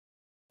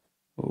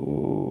Oi.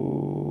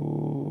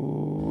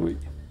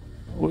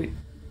 Oi.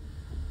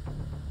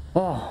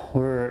 Oh,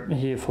 we're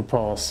here for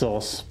power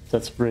source.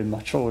 That's pretty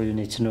much all you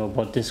need to know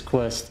about this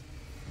quest.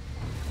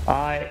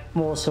 I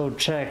also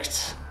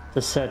checked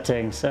the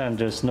settings and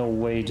there's no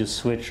way to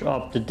switch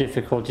up the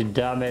difficulty.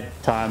 Damn it,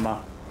 timer.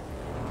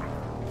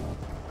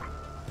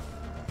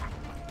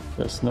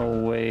 There's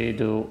no way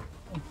to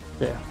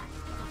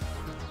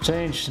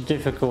change the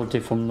difficulty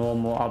from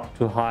normal up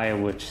to high,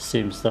 which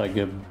seems like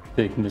a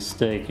big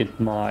mistake in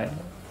my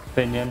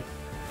opinion.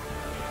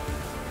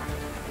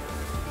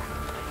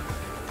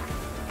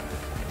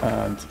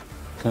 And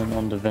turn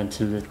on the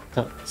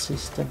ventilator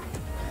system.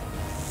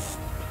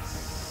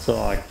 So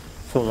I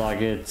feel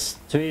like it's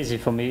too easy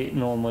for me.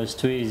 Normal is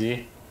too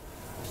easy.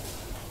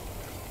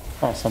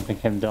 Oh, something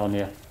came down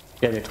here.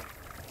 Get it.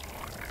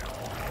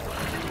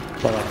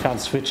 But I can't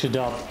switch it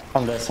up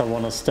unless I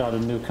want to start a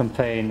new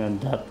campaign,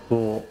 and that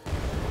will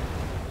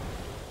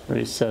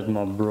reset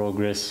my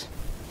progress.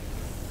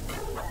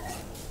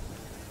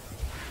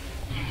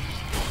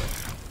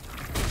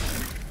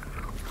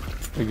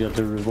 We got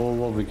the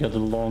revolver, we got the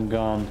long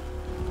gun.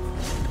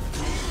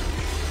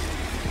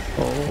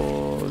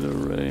 Oh, the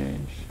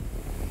range.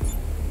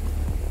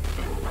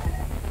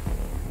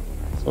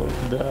 So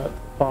that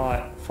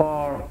by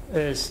far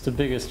is the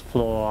biggest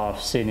flaw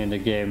I've seen in the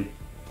game.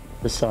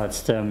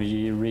 Besides them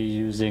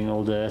reusing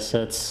all the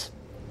assets,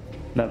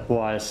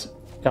 map-wise,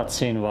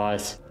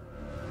 cutscene-wise.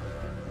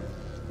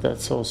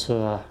 That's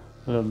also a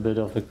little bit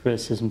of a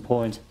criticism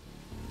point.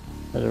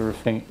 That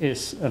everything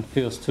is and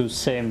feels too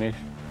samey.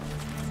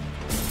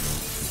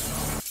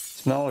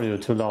 Is my audio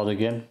too loud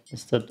again?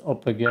 Is that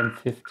up again?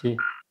 50,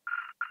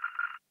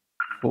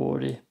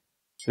 40.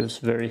 Feels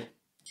very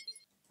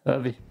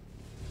heavy.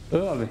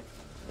 Heavy.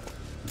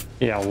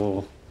 Yeah,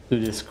 we'll do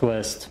this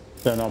quest.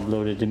 Then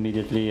upload it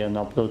immediately and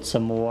upload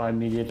some more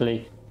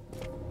immediately.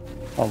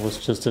 I was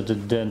just at the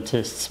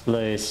dentist's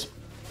place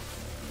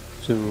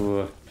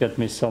to get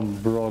me some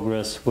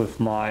progress with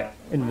my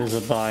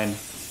Invisalign,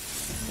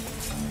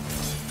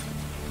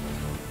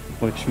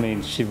 which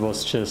means she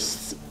was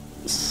just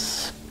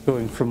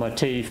going through my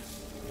teeth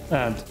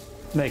and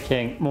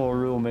making more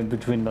room in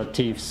between my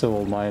teeth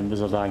so my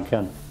Invisalign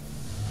can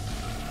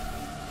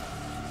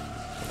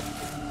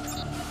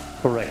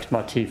correct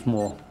my teeth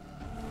more.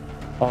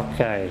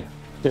 Okay,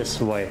 this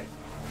way.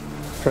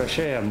 Fresh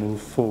air,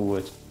 move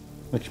forward.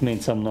 Which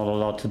means I'm not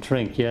allowed to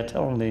drink yet,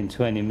 only in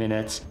 20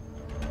 minutes.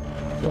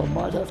 So I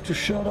might have to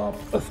shut up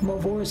if my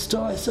voice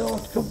dies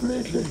out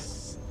completely.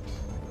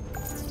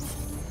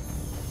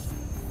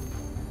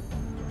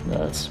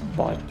 That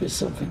might be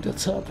something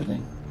that's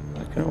happening.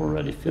 I can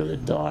already feel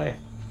it die.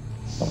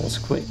 That was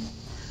quick.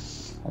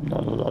 I'm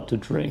not allowed to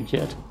drink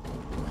yet.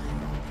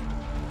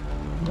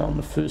 I'm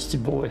a thirsty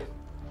boy.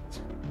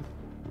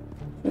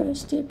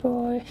 Thirsty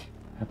boy.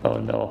 Oh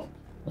no,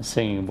 my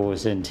singing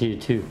voice in here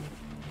too.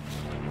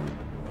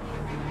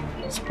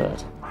 That's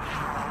bad.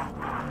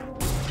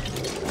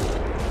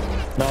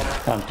 Nope,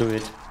 can't do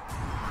it.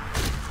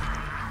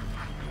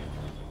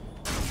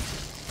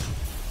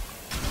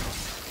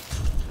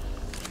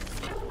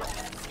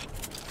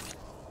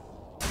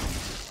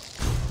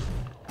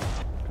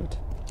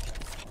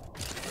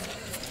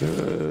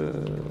 Good.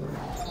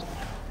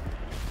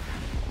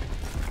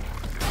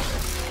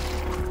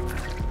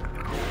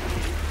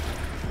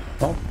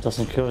 Oh,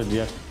 doesn't kill it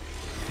yet.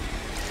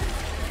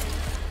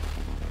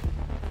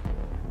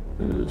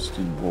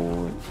 Thirsty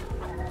boy.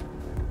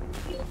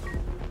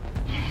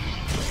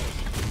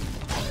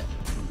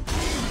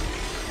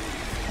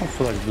 I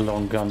feel like the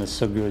long gun is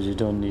so good you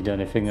don't need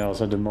anything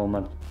else at the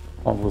moment.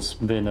 I was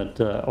been at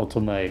the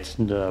automate,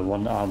 the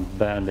one-armed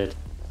bandit.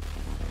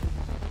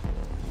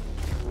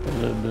 A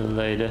little bit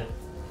later.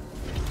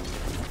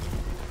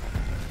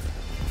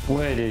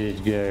 Where did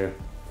it go?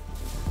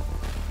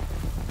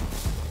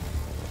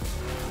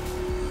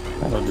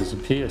 Oh, it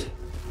disappeared.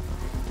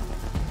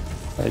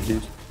 Hey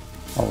dude,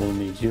 I will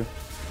need you.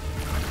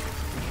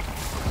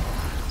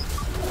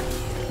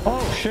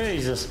 Oh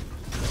Jesus!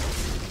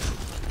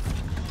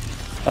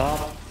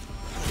 Up.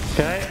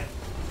 Okay.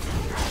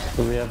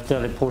 So we have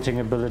teleporting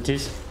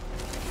abilities.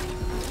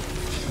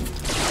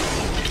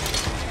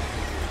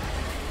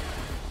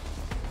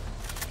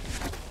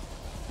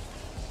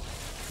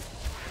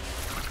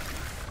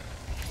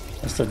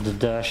 Is that the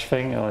dash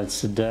thing? Oh,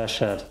 it's the dash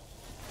head.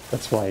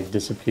 That's why it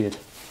disappeared.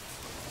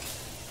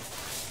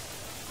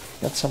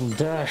 Got some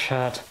dash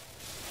hat.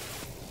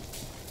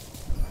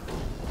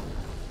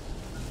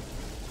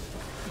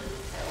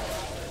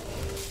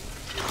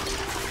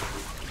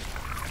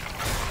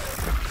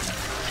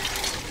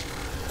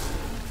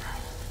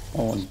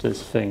 I want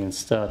this thing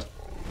instead.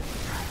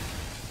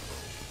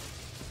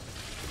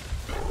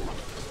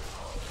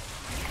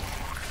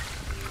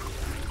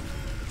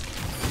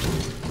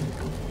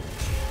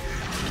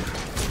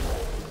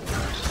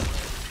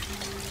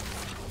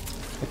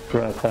 The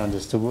grab hand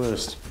is the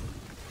worst.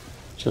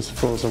 Just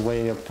throws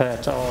away your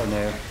pet. Oh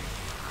no.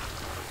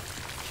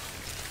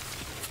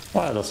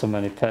 Why are there so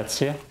many pets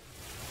here?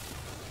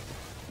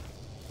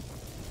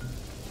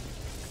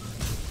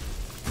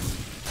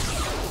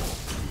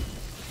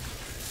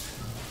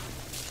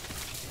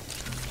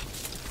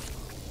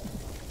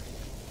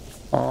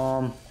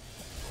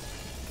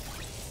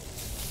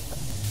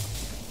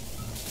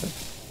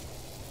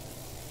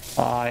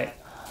 I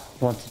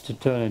wanted to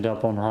turn it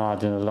up on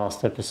hard in the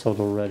last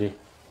episode already.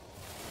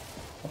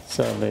 But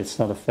sadly it's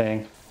not a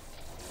thing.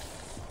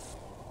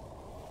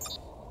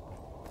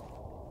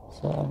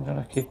 So I'm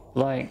gonna keep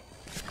playing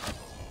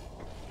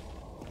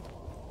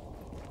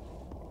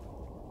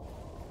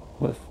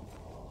with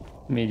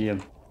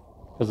medium,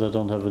 because I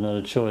don't have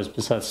another choice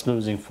besides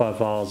losing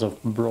 5 hours of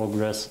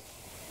progress,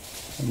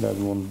 and that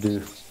won't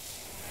do.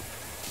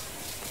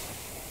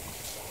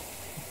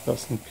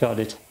 Doesn't cut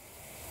it.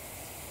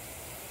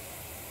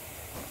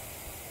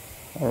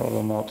 I'd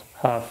rather not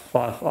have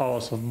 5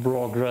 hours of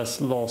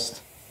progress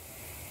lost.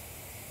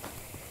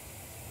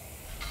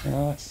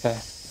 Okay.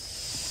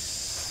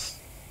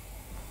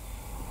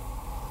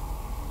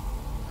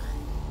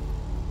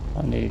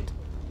 I need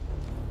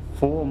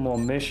 4 more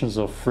missions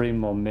or 3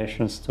 more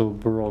missions to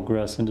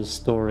progress in the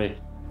story.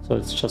 So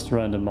it's just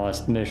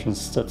randomized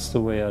missions. That's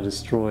the way I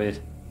destroy it.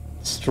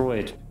 Destroy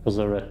it, because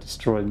I read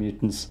destroy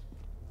mutants.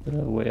 The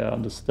way I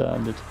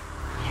understand it.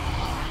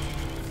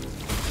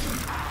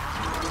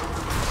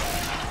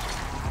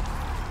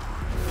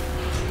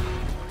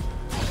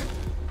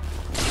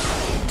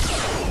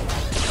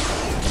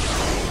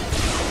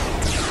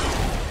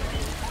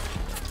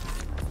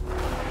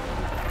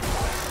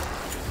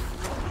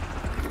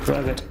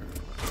 Grab it.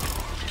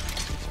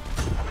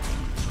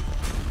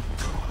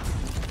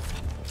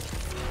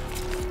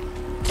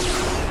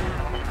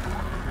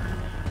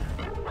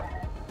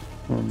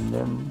 And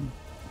then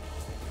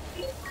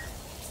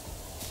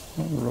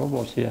a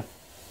robot here.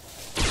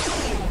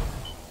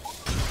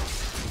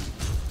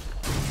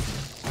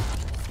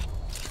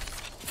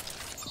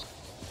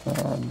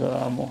 And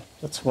ammo.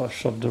 That's why I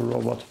shot the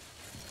robot.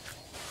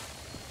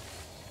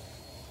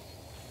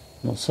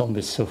 No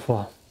zombies so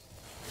far.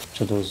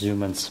 To those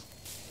humans.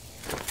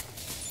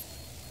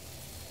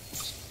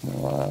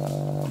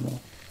 No.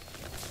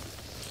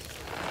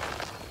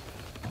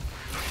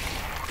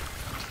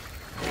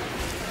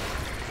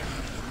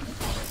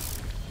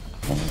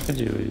 Look at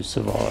you, you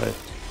survived.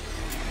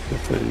 Good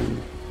for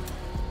you.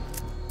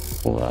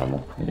 Full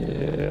ammo,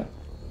 yeah.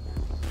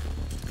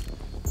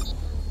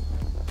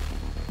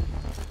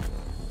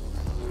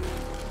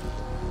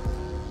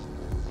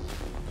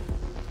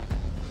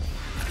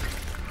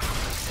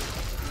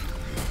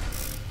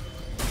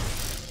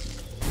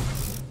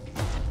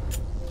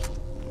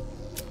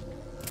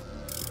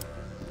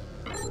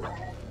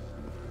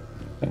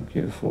 Thank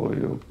you for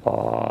your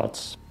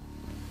parts.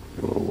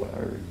 You're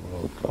very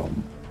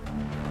welcome.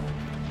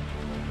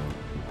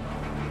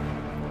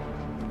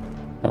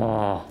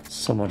 Ah,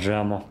 so much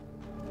ammo.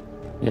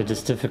 Yeah,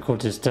 this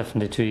difficulty is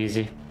definitely too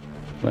easy.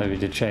 Maybe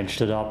they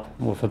changed it up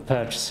with a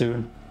patch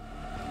soon.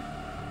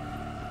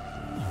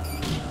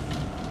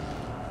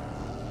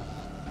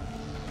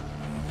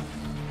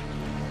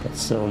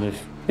 That's the only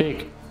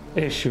big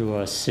issue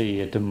I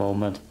see at the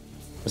moment.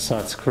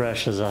 Besides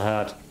crashes I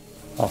had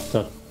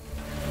after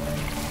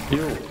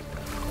you.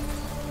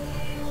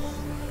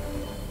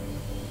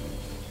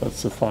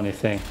 That's the funny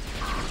thing.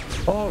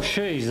 Oh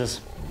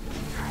Jesus!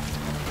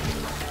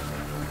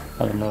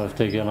 I don't know if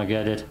they're gonna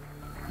get it.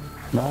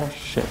 No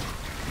shit.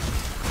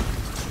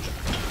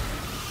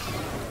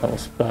 That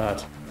was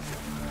bad.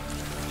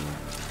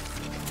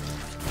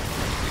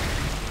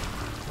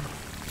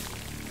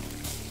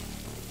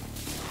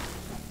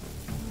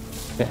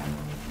 Okay.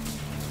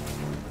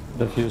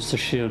 Could have used the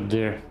shield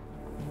there.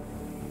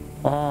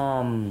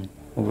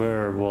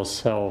 Where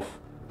was health?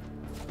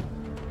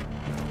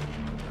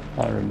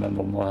 I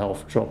remember my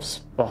health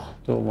drops. Oh,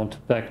 do I want to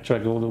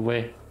backtrack all the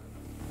way?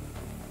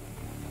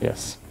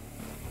 Yes.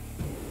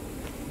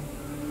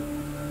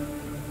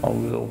 I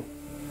will.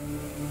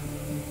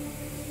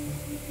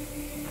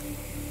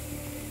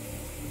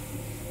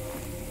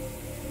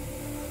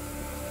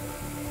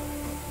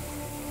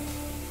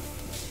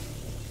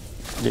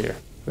 There,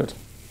 good.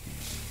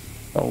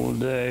 All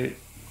day.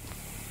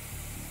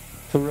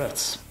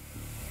 Tourette's.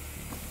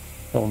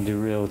 Only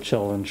real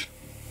challenge.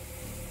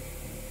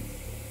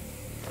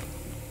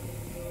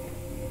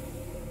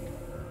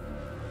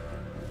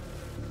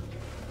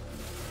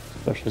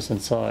 Especially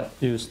since I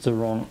used the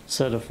wrong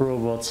set of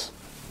robots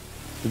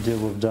to deal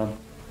with them.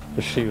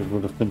 The shield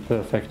would have been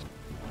perfect.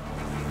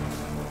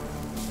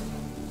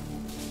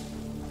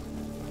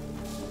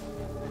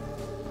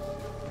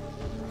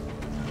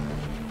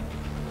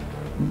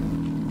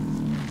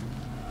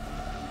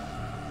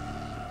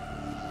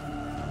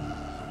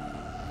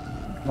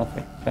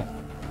 Nothing. Okay.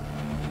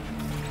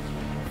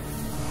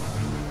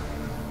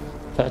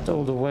 That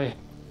all the way.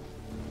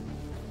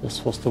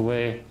 This was the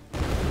way.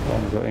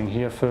 I'm going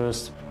here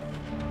first.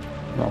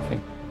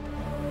 Nothing.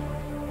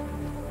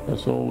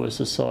 There's always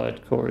a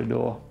side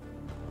corridor.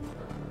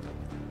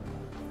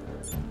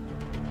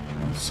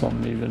 And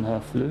some even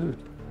have loot.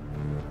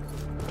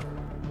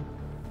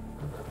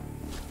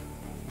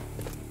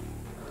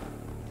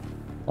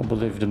 I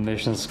believe the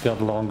missions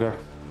got longer,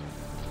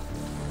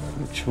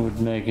 which would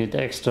make it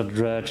extra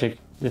tragic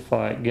if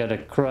I get a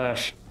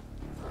crash.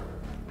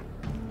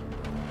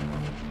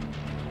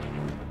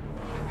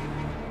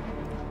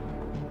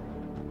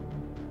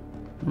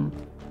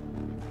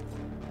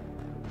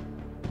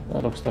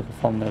 looks like a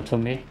thumbnail to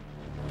me,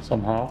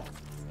 somehow.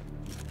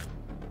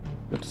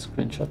 Good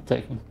screenshot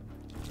taken.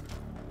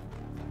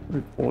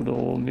 Report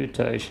all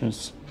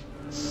mutations.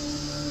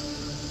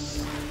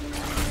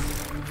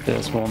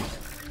 There's one.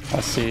 I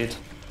see it.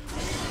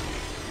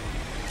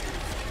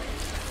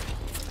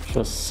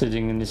 Just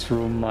sitting in this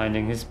room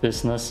minding his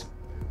business.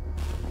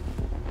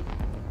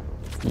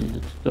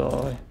 Needed to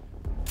die.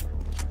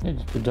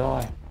 Needed to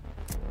die.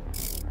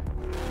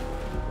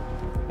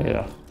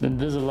 Yeah, the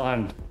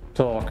Invisalign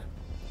talk.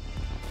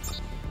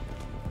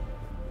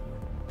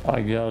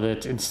 I got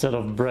it instead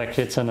of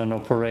brackets and an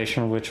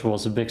operation, which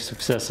was a big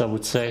success, I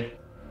would say.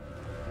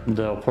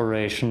 The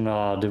operation,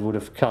 they would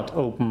have cut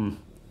open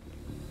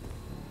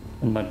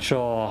in my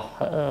jaw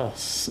a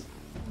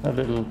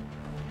little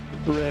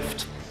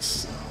rift,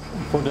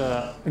 put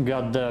a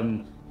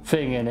goddamn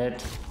thing in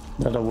it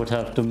that I would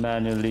have to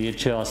manually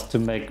adjust to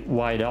make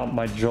wider.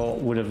 My jaw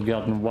would have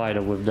gotten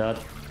wider with that,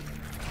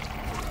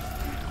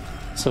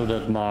 so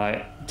that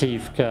my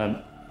teeth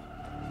can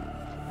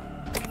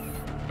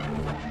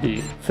be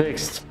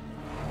fixed,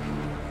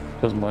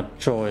 because my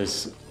jaw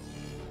is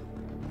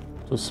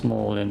too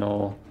small, you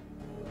know.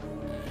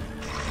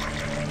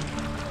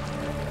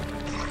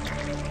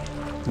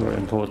 Very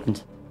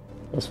important.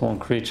 There's one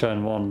creature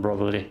in one,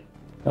 probably.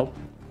 Nope.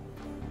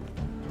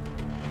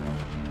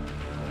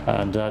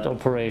 And that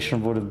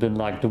operation would have been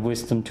like the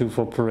wisdom tooth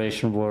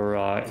operation, where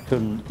I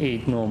couldn't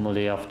eat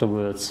normally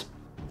afterwards.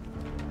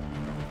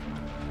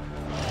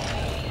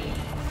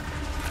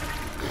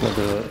 But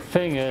the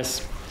thing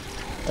is,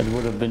 it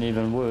would have been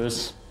even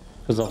worse,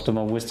 because after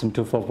my wisdom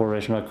tooth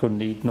operation I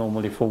couldn't eat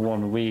normally for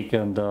 1 week,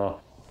 and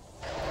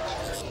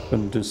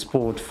couldn't do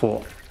sport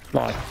for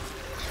like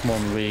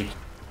 1 week.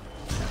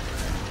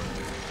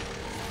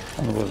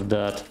 And with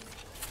that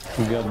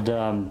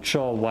goddamn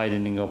jaw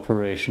widening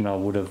operation, I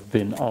would have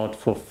been out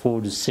for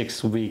 4 to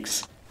 6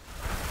 weeks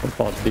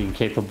without being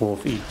capable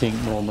of eating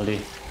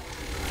normally.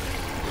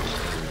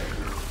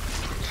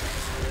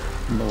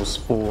 No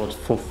sport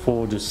for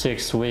 4 to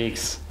 6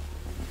 weeks.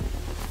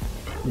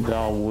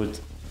 That would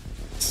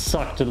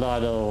suck the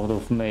light out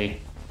of me.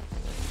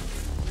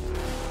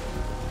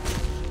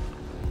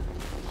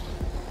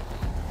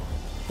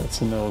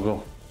 That's a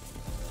no-go.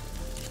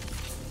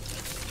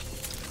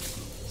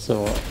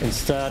 So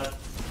instead,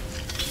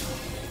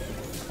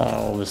 I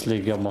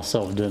obviously got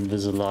myself the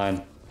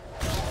Invisalign.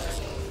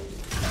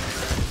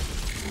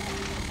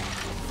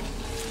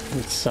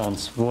 It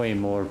sounds way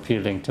more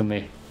appealing to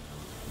me.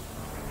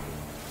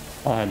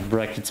 I had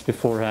brackets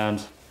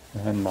beforehand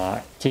in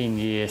my teen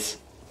years.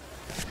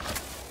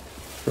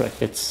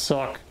 Brackets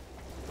suck.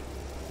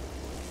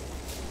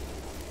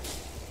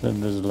 The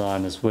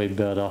Invisalign is way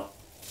better.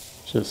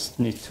 Just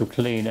need to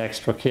clean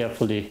extra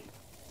carefully.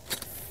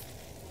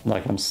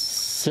 Like I'm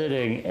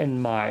sitting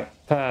in my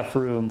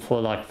bathroom for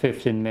like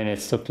 15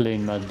 minutes to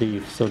clean my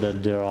teeth so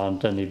that there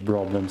aren't any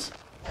problems.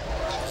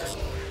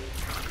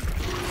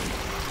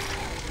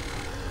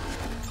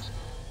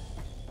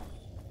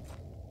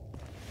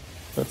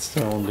 That's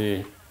the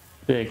only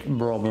big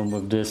problem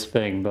with this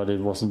thing, but it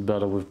wasn't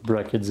better with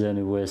brackets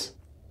anyways.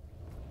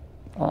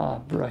 Ah,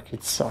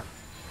 brackets suck.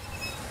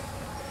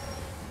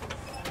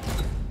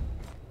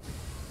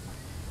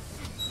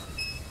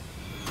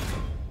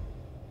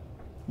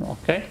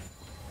 Okay.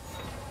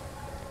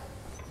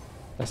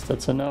 Guess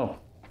that's a no.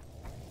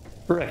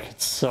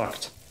 Brackets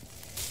sucked.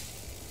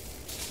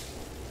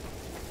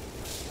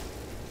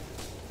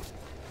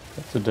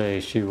 But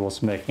today she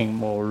was making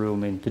more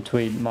room in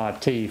between my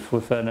teeth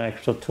with an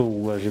extra tool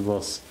where she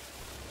was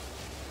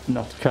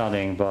not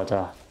cutting, but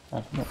I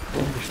don't know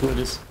what English word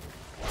is.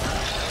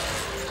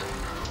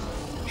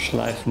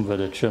 Schleifen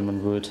würde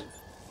German word.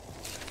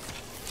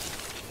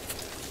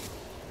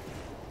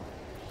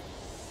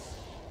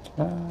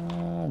 I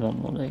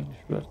don't know the English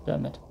word,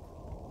 damn it.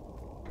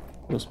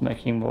 Was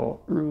making more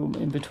room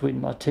in between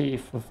my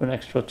teeth with an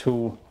extra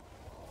tool.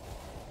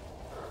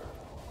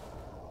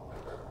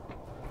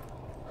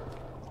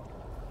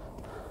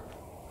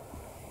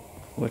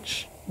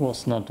 Which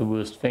was not the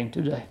worst thing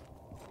today.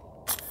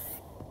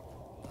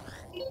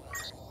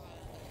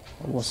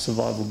 It was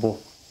survivable.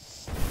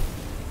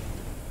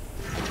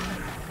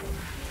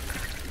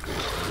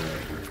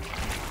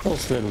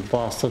 Those little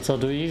bastards are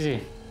too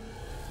easy.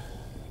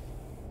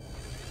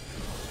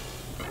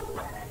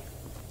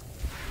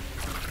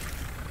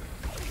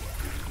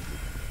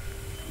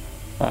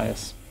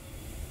 Nice.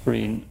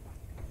 Green.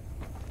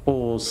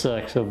 All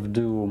sacks of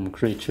doom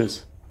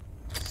creatures.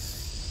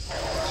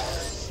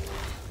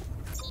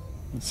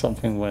 And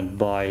something went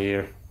by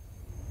here.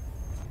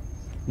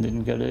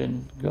 Didn't get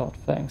in. God,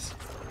 thanks.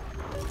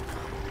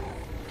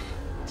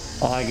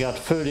 I got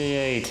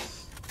 38.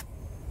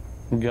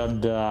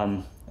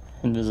 Goddamn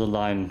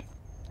Invisalign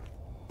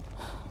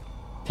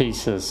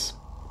pieces.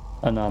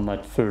 And I'm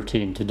at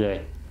 13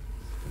 today.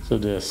 So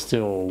there's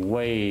still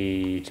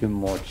way too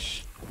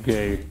much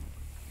go.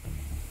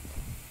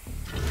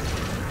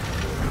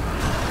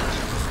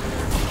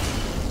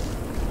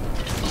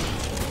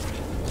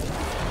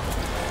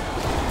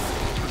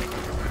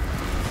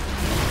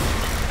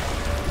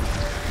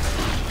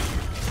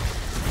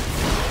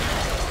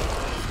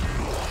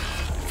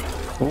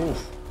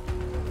 Oof.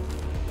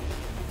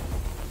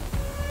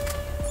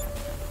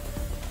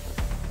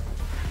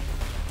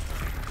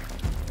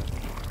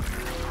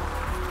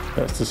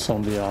 That's the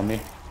zombie army.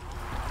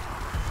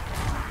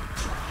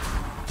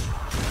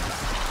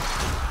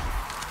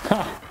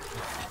 Ha!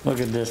 Look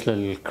at this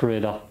little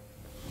critter.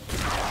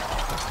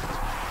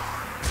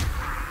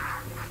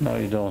 No,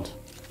 you don't.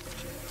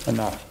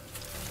 Enough.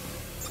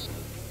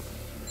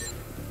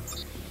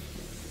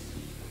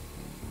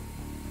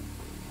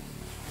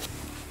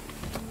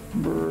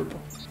 Burp.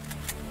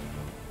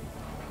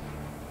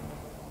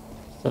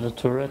 Is that a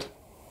turret?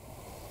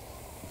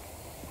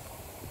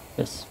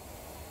 Yes.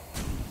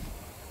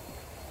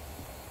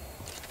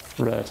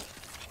 Red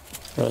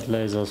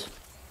lasers.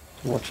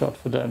 Watch out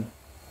for them.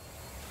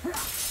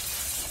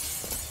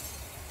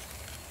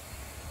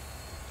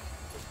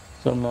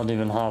 So I'm not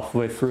even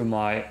halfway through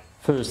my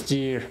first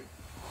year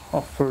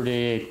of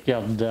 38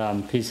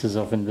 goddamn pieces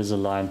of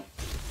Invisalign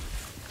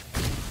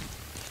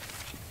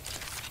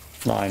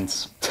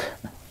lines.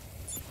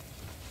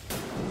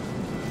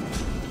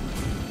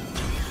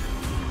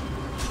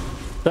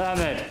 Damn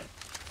it!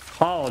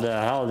 How the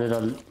hell did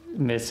I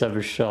miss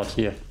every shot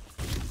here?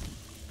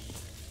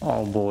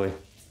 Oh boy.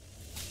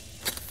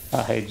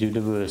 I hate you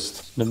the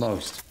worst, the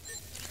most.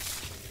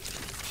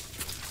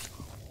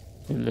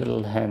 You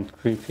little hand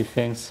creepy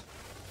things.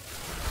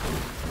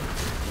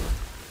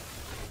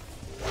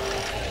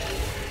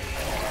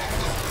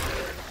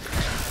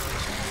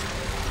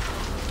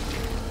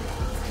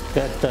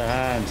 Get the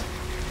hand.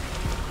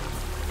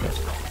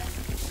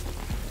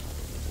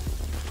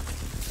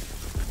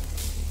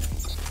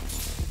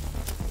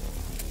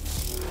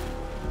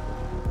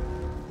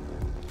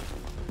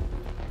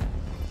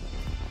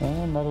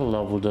 Another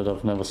level that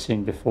I've never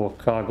seen before.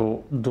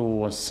 Cargo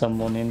door,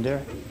 someone in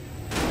there.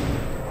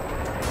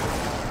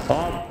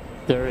 Oh,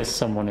 there is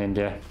someone in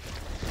there.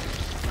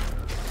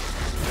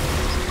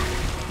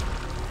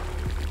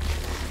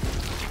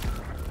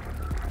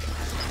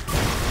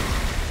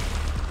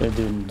 They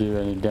didn't do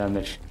any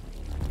damage.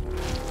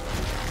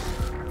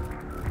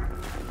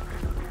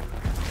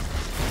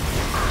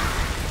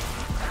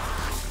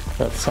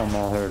 That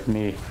somehow hurt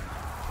me.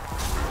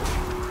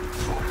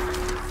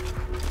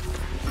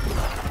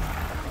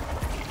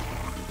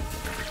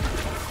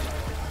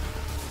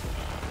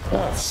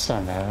 That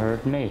somehow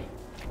hurt me.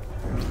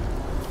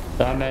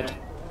 Damn it.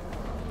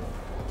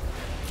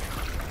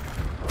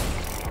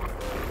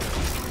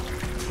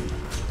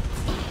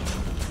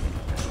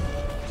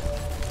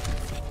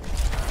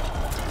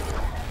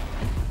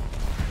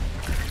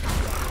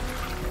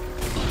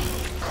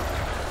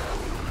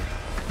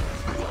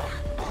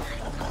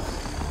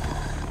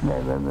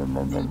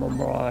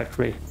 I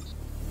agree.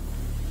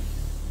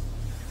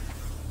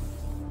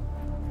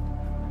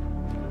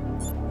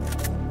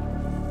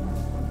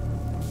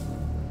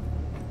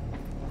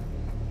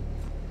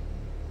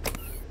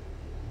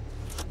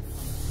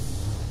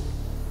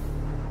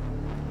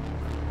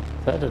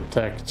 That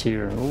attacked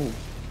here. Ooh.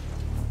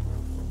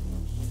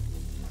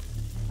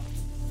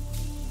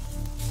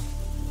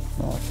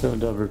 I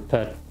filled up with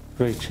pet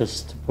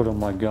creatures to put on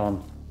my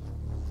gun.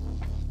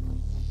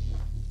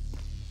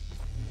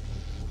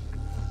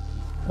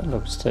 That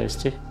looks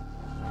tasty.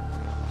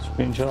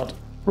 Screenshot.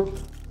 Whoop.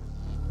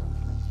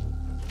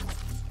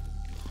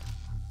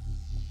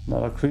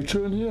 Another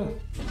creature in here.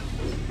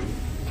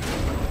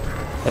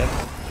 Yep.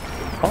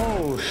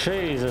 Oh,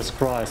 Jesus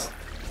Christ.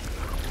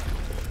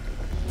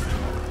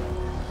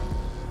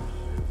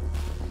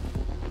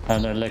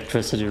 And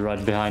electricity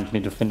right behind me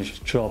to finish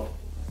the job.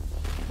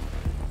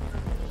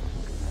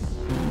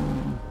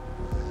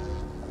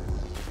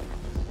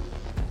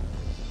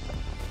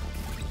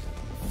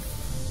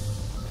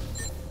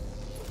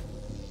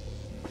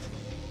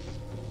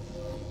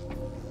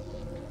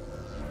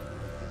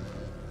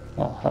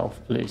 Oh, health,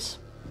 please.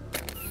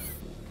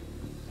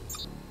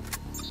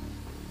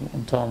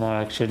 One time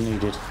I actually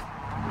need it.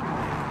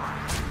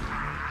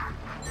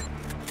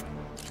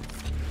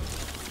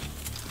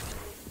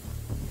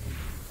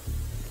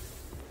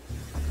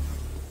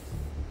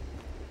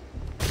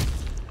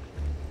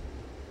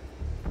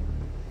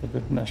 A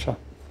good measure.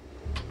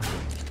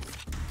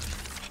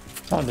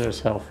 Oh, there's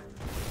health.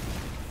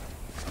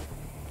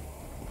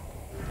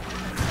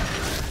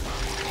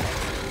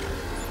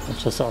 I'm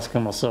just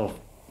asking myself.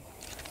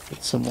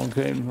 Did someone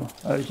came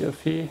out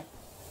of here?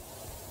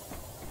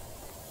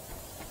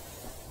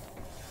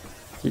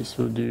 This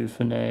will do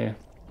for now.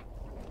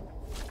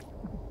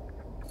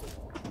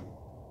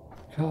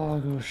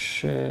 Cargo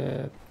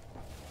ship.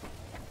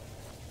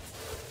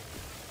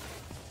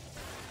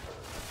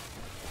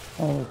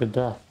 Oh, look at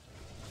that.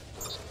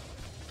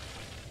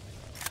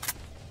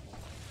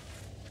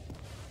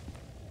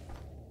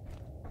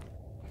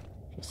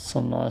 Just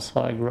some nice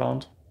high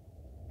ground.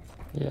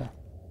 Yeah.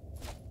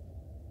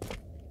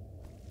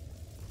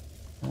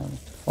 I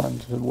need to find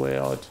the way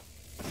out.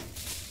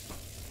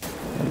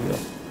 There we go.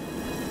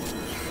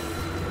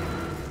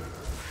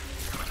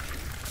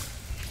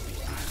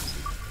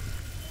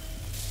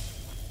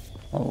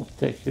 I will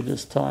take you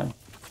this time.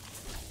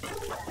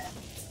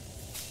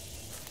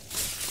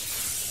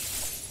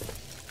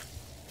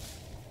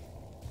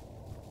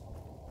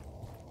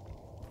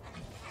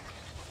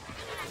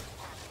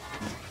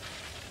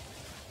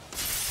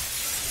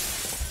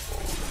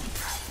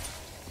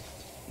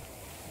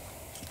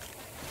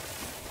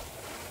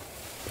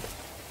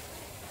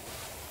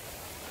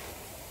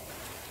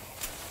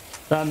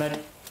 Damn it.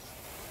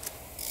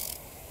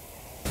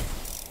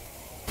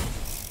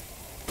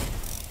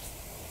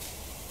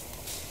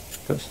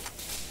 Good.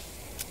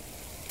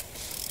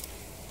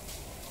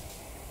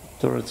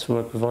 Turrets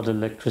work without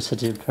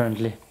electricity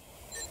apparently.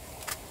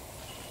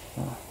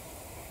 Oh.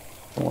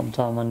 One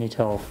time I need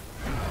help.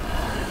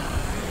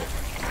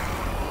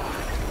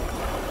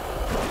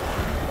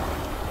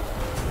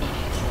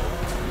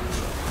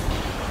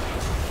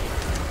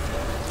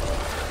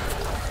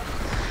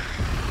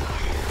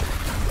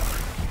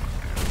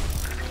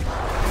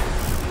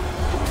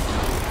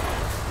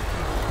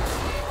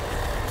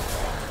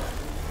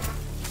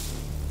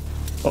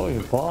 Oh,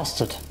 you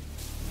bastard.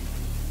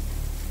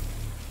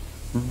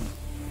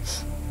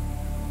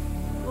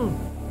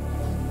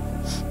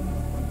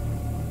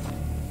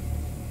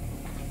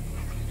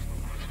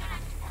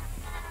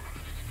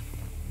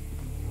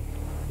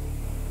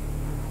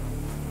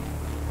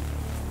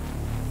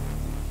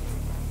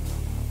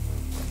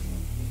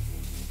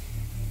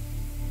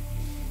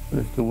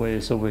 If the way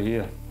is over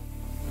here.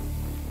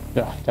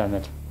 Yeah, damn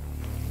it.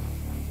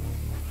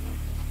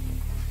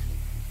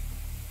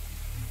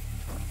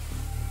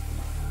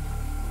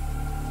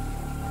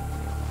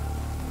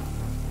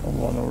 I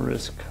want to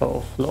risk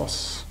health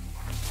loss.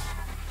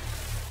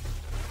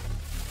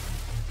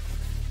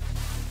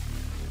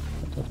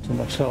 I don't have too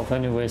much health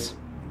anyways.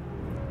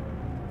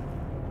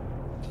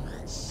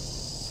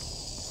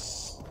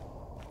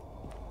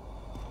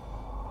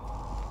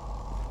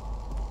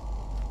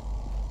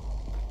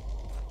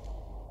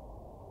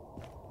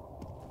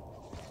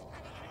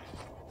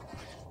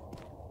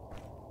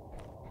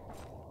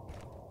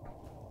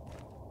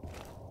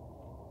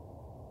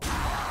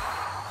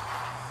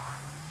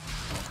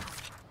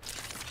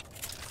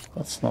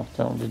 That's not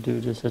the only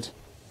dude, is it?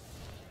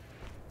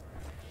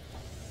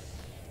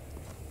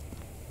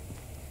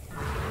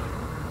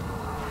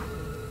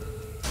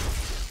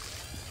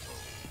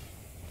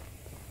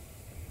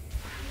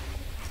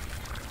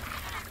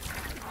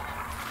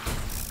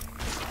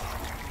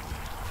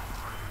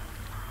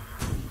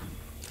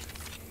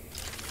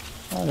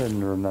 I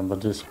didn't remember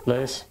this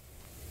place.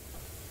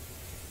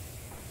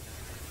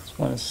 This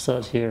one is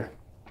set here.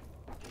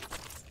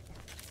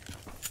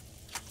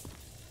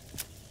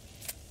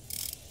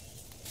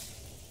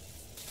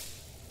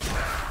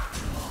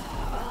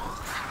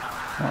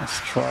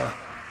 Nice try.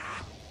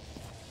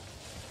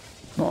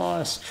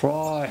 Nice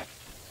try.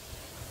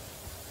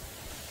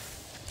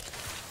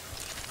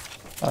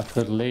 I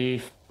could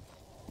leave.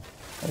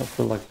 I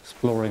feel like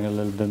exploring a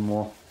little bit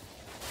more.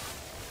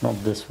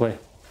 Not this way.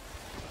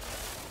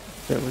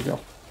 There we go.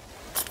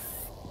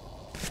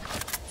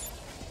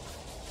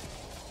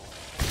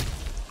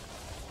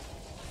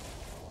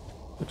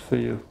 Good for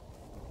you.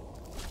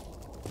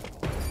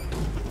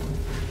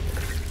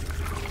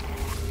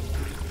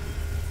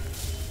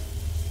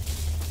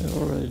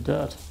 You're already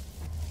dead.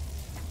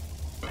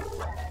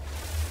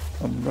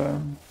 And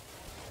burn.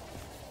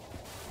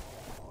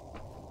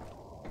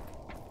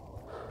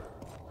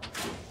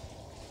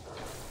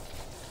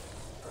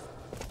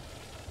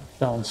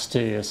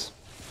 Downstairs.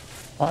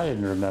 I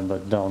didn't remember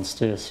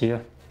downstairs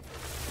here.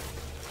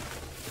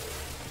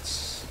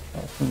 It's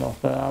not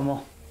enough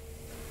ammo.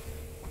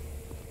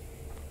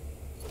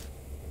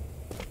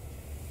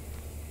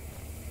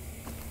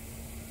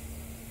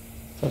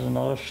 Is that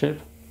another ship?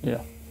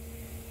 Yeah.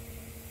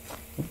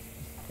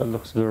 That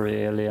looks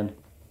very alien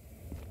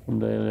from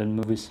the alien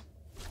movies.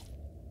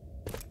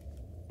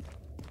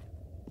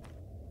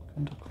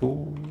 Kinda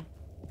cool.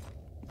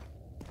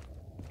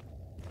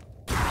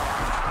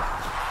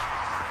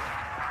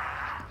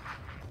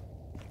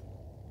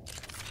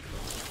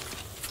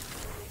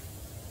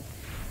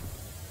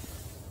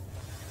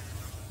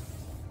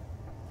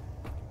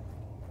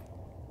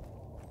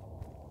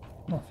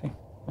 Nothing.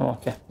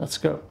 Okay, let's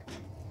go.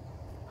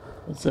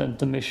 Let's end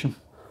the mission.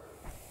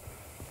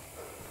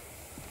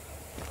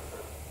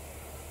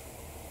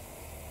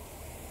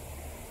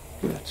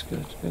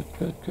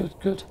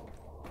 Good.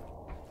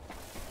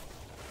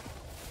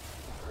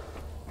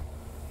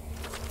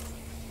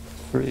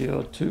 3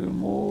 or 2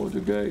 more to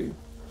go.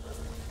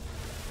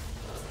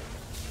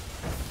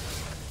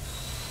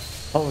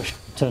 I wish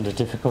I turned the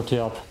difficulty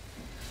up.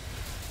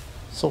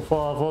 So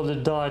far I've only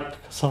died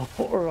because I'm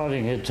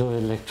running into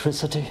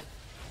electricity.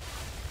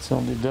 It's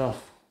only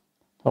death.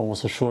 That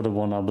was a shorter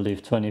one, I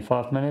believe.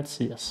 25 minutes?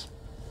 Yes.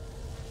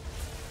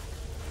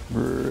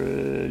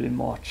 Pretty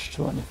much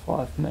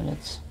 25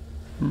 minutes.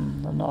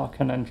 And now I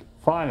can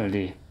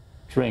finally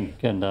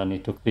drink, and I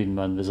need to clean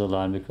my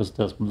Invisalign because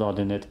there's blood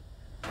in it.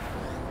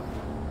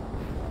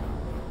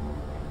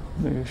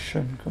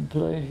 Mission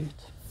complete.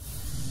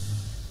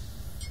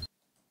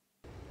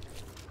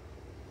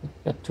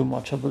 Didn't get too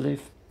much, I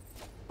believe.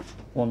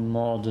 One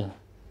mod.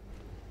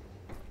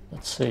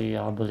 Let's see,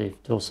 I believe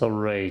those are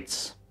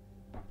raids.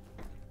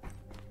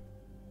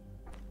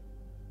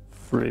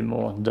 3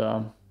 more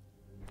down.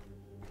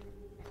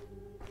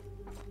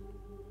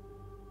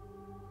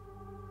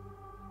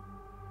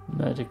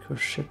 Medical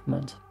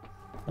shipment.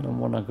 I don't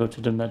want to go to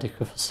the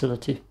medical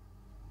facility.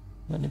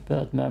 Many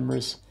bad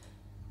memories.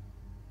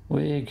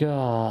 We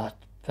got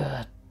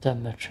Bad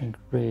damage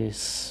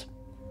increase.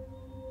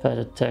 Bad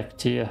attack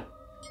tier.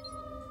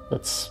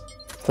 That's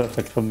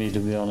perfect for me, to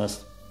be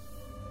honest.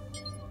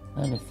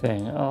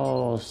 Anything?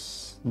 Oh,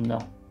 no.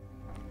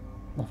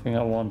 Nothing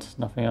I want,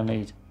 nothing I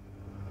need.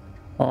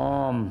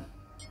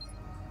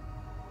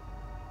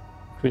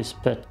 Increase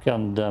pet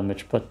gun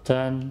damage by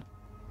 10.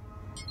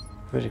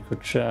 Critical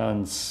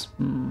chance.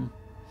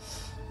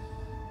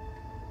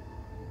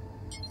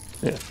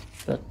 Yeah,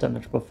 that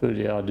damage by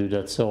 30. I do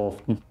that so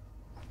often.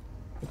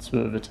 It's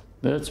worth it.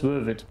 That's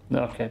worth it.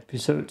 Okay,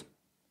 peace out.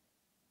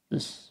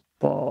 This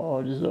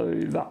part is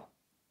over.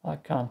 I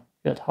can't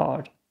get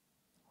hard.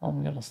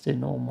 I'm gonna stay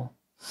normal.